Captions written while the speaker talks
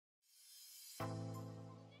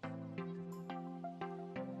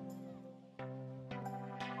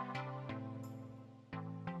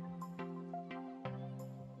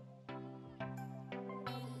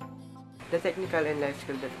The technical and life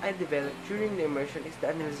skill that I developed during the immersion is the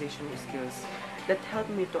analysis skills that help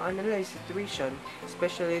me to analyze situation,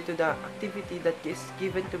 especially to the activity that is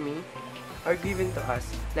given to me or given to us,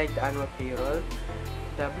 like the annual payroll,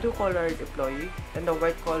 the blue-collar employee, and the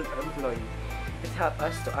white-collar employee. It helps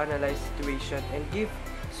us to analyze situation and give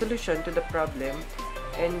solution to the problem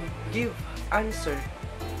and give answer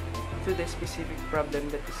to the specific problem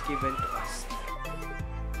that is given to us.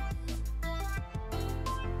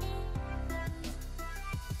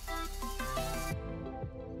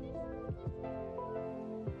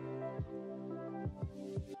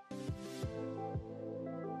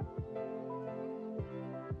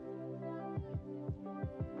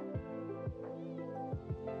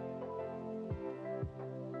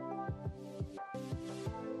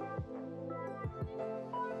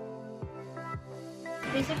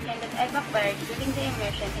 Discipline that I've acquired during the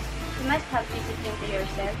immersion is you must have discipline to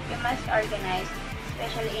yourself, you must organize,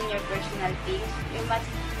 especially in your personal things, you must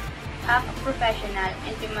act professional,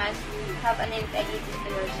 and you must have an integrity to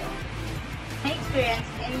yourself. My experience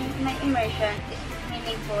in my immersion is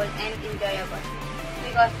meaningful and enjoyable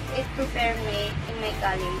because it prepared me in my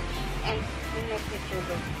college and in my future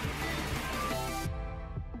goals.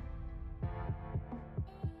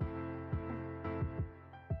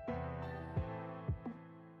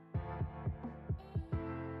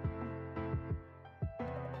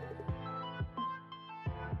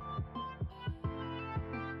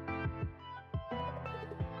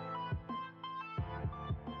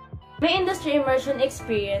 My industry immersion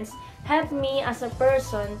experience helped me as a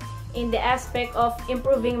person in the aspect of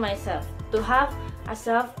improving myself, to have a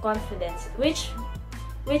self-confidence, which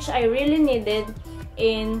I really needed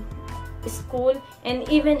in school and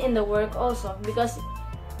even in the work also, because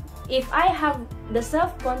if I have the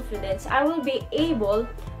self-confidence, I will be able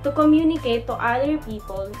to communicate to other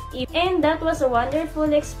people, and that was a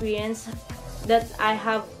wonderful experience that I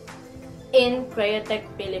have in Cryotech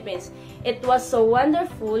Philippines. It was so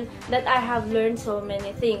wonderful that I have learned so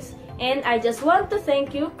many things. And I just want to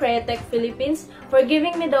thank you, Cryotech Philippines, for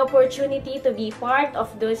giving me the opportunity to be part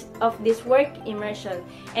of this work immersion.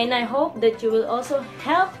 And I hope that you will also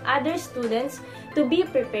help other students to be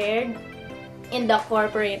prepared in the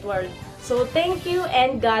corporate world. So thank you,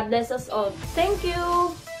 and God bless us all. Thank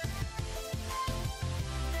you!